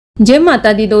जय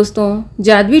माता दी दोस्तों,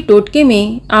 जादुई टोटके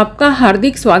में आपका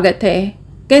हार्दिक स्वागत है।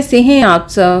 कैसे हैं आप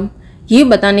सब, ये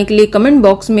बताने के लिए कमेंट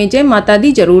बॉक्स में जय माता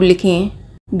दी जरूर लिखें।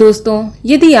 दोस्तों,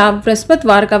 यदि आप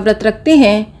बृहस्पतिवार का व्रत रखते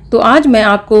हैं तो आज मैं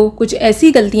आपको कुछ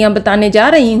ऐसी गलतियां बताने जा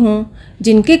रही हूं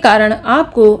जिनके कारण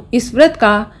आपको इस व्रत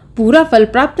का पूरा फल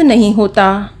प्राप्त नहीं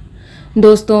होता।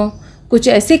 दोस्तों, कुछ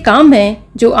ऐसे काम हैं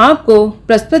जो आपको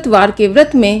बृहस्पतिवार के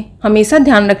व्रत में हमेशा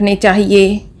ध्यान रखने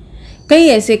चाहिए। कई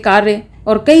ऐसे कार्य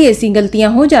और कई ऐसी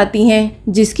गलतियां हो जाती हैं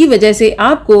जिसकी वजह से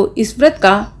आपको इस व्रत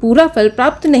का पूरा फल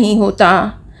प्राप्त नहीं होता।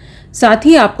 साथ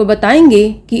ही आपको बताएंगे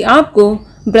कि आपको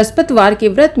बृहस्पतिवार के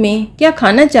व्रत में क्या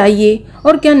खाना चाहिए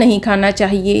और क्या नहीं खाना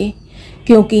चाहिए,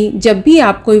 क्योंकि जब भी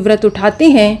आप कोई व्रत उठाते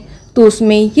हैं तो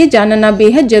उसमें ये जानना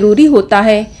बेहद ज़रूरी होता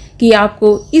है कि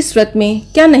आपको इस व्रत में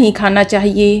क्या नहीं खाना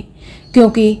चाहिए,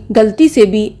 क्योंकि गलती से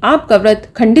भी आपका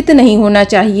व्रत खंडित नहीं होना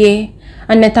चाहिए,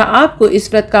 अन्यथा आपको इस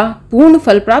व्रत का पूर्ण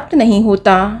फल प्राप्त नहीं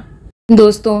होता।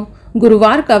 दोस्तों,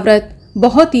 गुरुवार का व्रत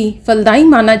बहुत ही फलदायी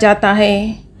माना जाता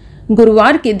है।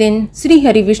 गुरुवार के दिन श्री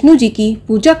हरि विष्णु जी की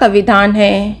पूजा का विधान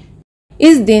है।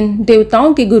 इस दिन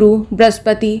देवताओं के गुरु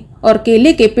बृहस्पति और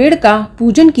केले के पेड़ का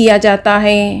पूजन किया जाता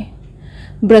है।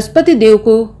 बृहस्पति देव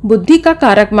को बुद्धि का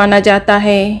कारक माना जाता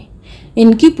है।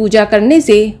 इनकी पूजा करने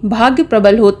से भाग्य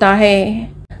प्रबल होता है।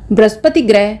 बृहस्पति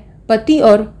ग्रह पति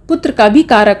और पुत्र का भी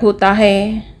कारक होता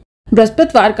है।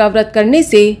 बृहस्पतिवार का व्रत करने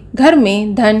से घर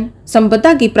में धन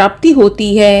संपदा की प्राप्ति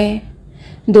होती है।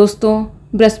 दोस्तों,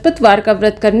 बृहस्पतिवार का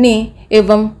व्रत करने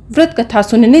एवं व्रत कथा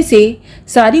सुनने से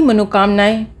सारी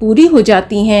मनोकामनाएं पूरी हो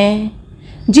जाती हैं।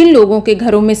 जिन लोगों के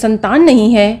घरों में संतान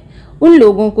नहीं है उन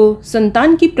लोगों को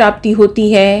संतान की प्राप्ति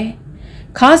होती है।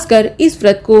 खासकर इस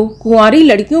व्रत को कुंवारी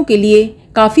लड़कियों के लिए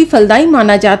काफ़ी फलदायी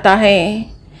माना जाता है।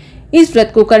 इस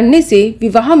व्रत को करने से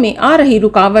विवाह में आ रही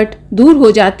रुकावट दूर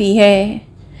हो जाती है।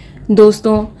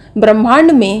 दोस्तों,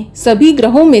 ब्रह्मांड में सभी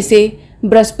ग्रहों में से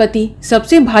बृहस्पति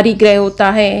सबसे भारी ग्रह होता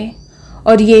है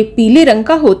और ये पीले रंग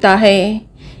का होता है।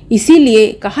 इसीलिए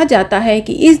कहा जाता है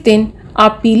कि इस दिन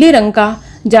आप पीले रंग का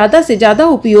ज़्यादा से ज़्यादा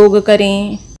उपयोग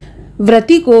करें।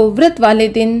 व्रती को व्रत वाले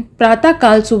दिन प्रातः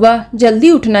काल सुबह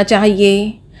जल्दी उठना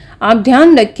चाहिए। आप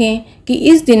ध्यान रखें कि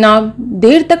इस दिन आप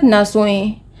देर तक ना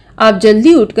सोएं। आप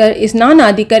जल्दी उठकर स्नान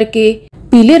आदि करके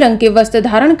पीले रंग के वस्त्र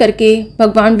धारण करके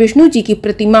भगवान विष्णु जी की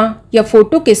प्रतिमा या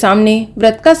फोटो के सामने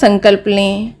व्रत का संकल्प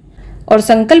लें और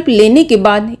संकल्प लेने के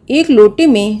बाद एक लोटे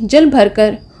में जल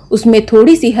भरकर उसमें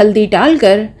थोड़ी सी हल्दी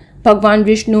डालकर भगवान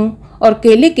विष्णु और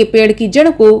केले के पेड़ की जड़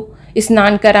को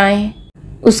स्नान कराएं।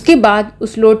 उसके बाद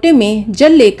उस लोटे में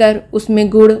जल लेकर उसमें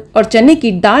गुड़ और चने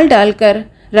की दाल डालकर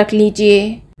रख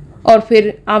लीजिए और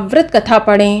फिर आप व्रत कथा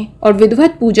पढ़ें और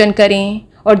विधिवत पूजन करें।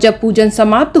 और जब पूजन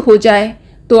समाप्त हो जाए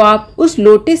तो आप उस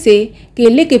लोटे से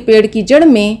केले के पेड़ की जड़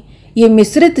में ये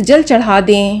मिश्रित जल चढ़ा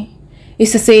दें।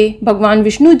 इससे भगवान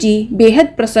विष्णु जी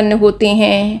बेहद प्रसन्न होते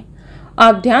हैं।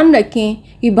 आप ध्यान रखें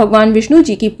कि भगवान विष्णु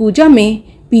जी की पूजा में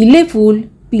पीले फूल,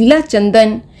 पीला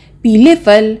चंदन, पीले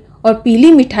फल और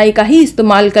पीली मिठाई का ही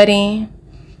इस्तेमाल करें।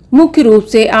 मुख्य रूप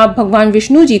से आप भगवान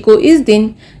विष्णु जी को इस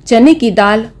दिन चने की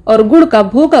दाल और गुड़ का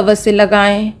भोग अवश्य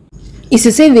लगाएं।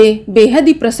 इससे वे बेहद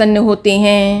ही प्रसन्न होते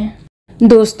हैं।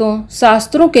 दोस्तों,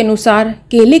 शास्त्रों के अनुसार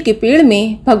केले के पेड़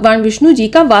में भगवान विष्णु जी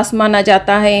का वास माना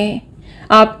जाता है।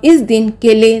 आप इस दिन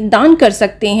केले दान कर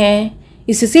सकते हैं।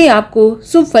 इससे आपको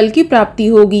शुभ फल की प्राप्ति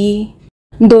होगी।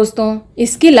 दोस्तों,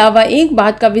 इसके अलावा एक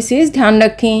बात का विशेष ध्यान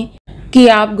रखें कि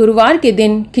आप गुरुवार के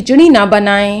दिन खिचड़ी ना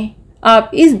बनाएं।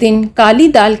 आप इस दिन काली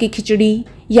दाल की खिचड़ी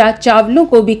या चावलों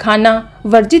को भी खाना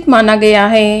वर्जित माना गया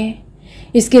है।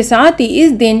 इसके साथ ही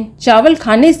इस दिन चावल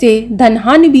खाने से धन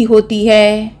हानि भी होती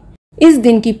है। इस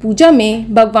दिन की पूजा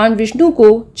में भगवान विष्णु को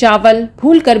चावल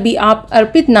भूलकर भी आप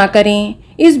अर्पित ना करें।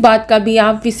 इस बात का भी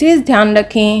आप विशेष ध्यान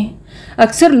रखें।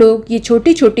 अक्सर लोग ये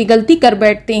छोटी छोटी गलती कर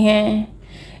बैठते हैं।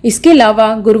 इसके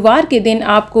अलावा गुरुवार के दिन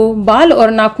आपको बाल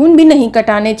और नाखून भी नहीं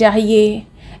कटाने चाहिए।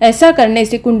 ऐसा करने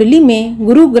से कुंडली में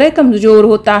गुरु ग्रह कमजोर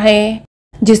होता है,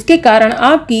 जिसके कारण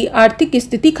आपकी आर्थिक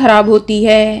स्थिति खराब होती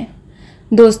है।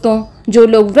 दोस्तों, जो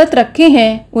लोग व्रत रखे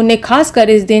हैं उन्हें खासकर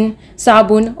इस दिन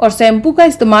साबुन और शैम्पू का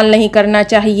इस्तेमाल नहीं करना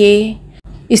चाहिए।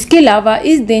 इसके अलावा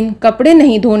इस दिन कपड़े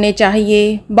नहीं धोने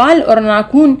चाहिए। बाल और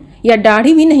नाखून या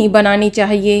दाढ़ी भी नहीं बनानी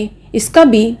चाहिए। इसका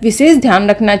भी विशेष ध्यान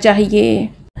रखना चाहिए।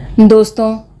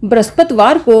 दोस्तों,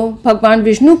 बृहस्पतिवार को भगवान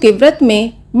विष्णु के व्रत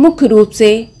में मुख्य रूप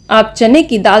से आप चने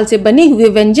की दाल से बने हुए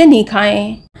व्यंजन ही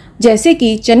खाएं, जैसे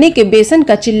कि चने के बेसन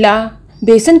का चिल्ला,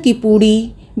 बेसन की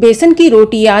पूड़ी, बेसन की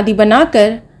रोटी आदि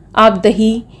बनाकर आप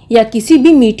दही या किसी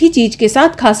भी मीठी चीज के साथ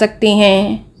खा सकते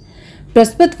हैं।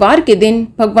 बृहस्पतिवार के दिन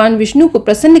भगवान विष्णु को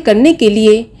प्रसन्न करने के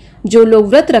लिए जो लोग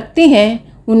व्रत रखते हैं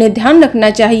उन्हें ध्यान रखना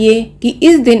चाहिए कि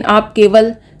इस दिन आप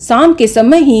केवल शाम के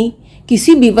समय ही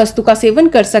किसी भी वस्तु का सेवन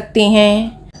कर सकते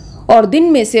हैं और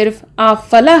दिन में सिर्फ आप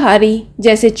फलाहारी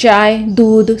जैसे चाय,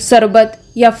 दूध, शरबत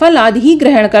या फल आदि ही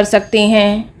ग्रहण कर सकते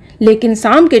हैं। लेकिन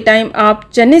शाम के टाइम आप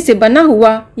चने से बना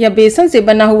हुआ या बेसन से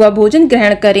बना हुआ भोजन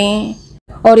ग्रहण करें।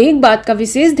 और एक बात का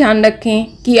विशेष ध्यान रखें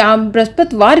कि आप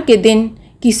बृहस्पतिवार के दिन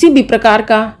किसी भी प्रकार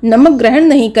का नमक ग्रहण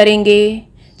नहीं करेंगे,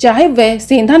 चाहे वह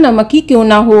सेंधा नमक ही क्यों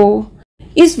ना हो।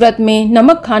 इस व्रत में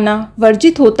नमक खाना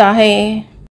वर्जित होता है।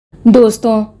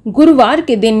 दोस्तों, गुरुवार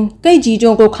के दिन कई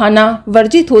चीज़ों को खाना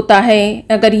वर्जित होता है।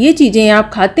 अगर ये चीज़ें आप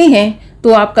खाते हैं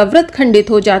तो आपका व्रत खंडित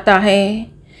हो जाता है।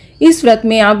 इस व्रत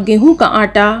में आप गेहूं का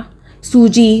आटा,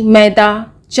 सूजी, मैदा,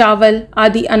 चावल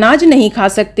आदि अनाज नहीं खा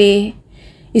सकते।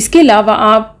 इसके अलावा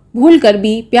आप भूलकर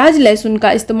भी प्याज लहसुन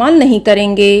का इस्तेमाल नहीं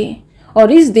करेंगे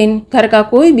और इस दिन घर का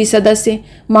कोई भी सदस्य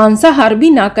मांसाहार भी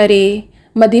ना करे,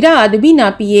 मदिरा आदि भी ना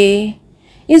पिए।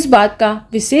 इस बात का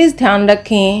विशेष ध्यान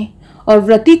रखें और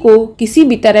व्रती को किसी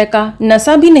भी तरह का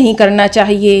नशा भी नहीं करना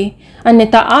चाहिए,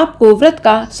 अन्यथा आपको व्रत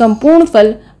का संपूर्ण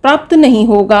फल प्राप्त नहीं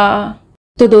होगा।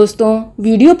 तो दोस्तों,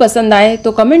 वीडियो पसंद आए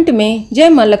तो कमेंट में जय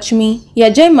माँ लक्ष्मी या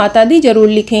जय माता दी जरूर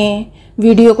लिखें।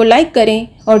 वीडियो को लाइक करें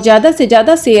और ज़्यादा से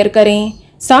ज़्यादा शेयर करें।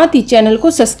 साथ ही चैनल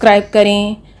को सब्सक्राइब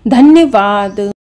करें। धन्यवाद।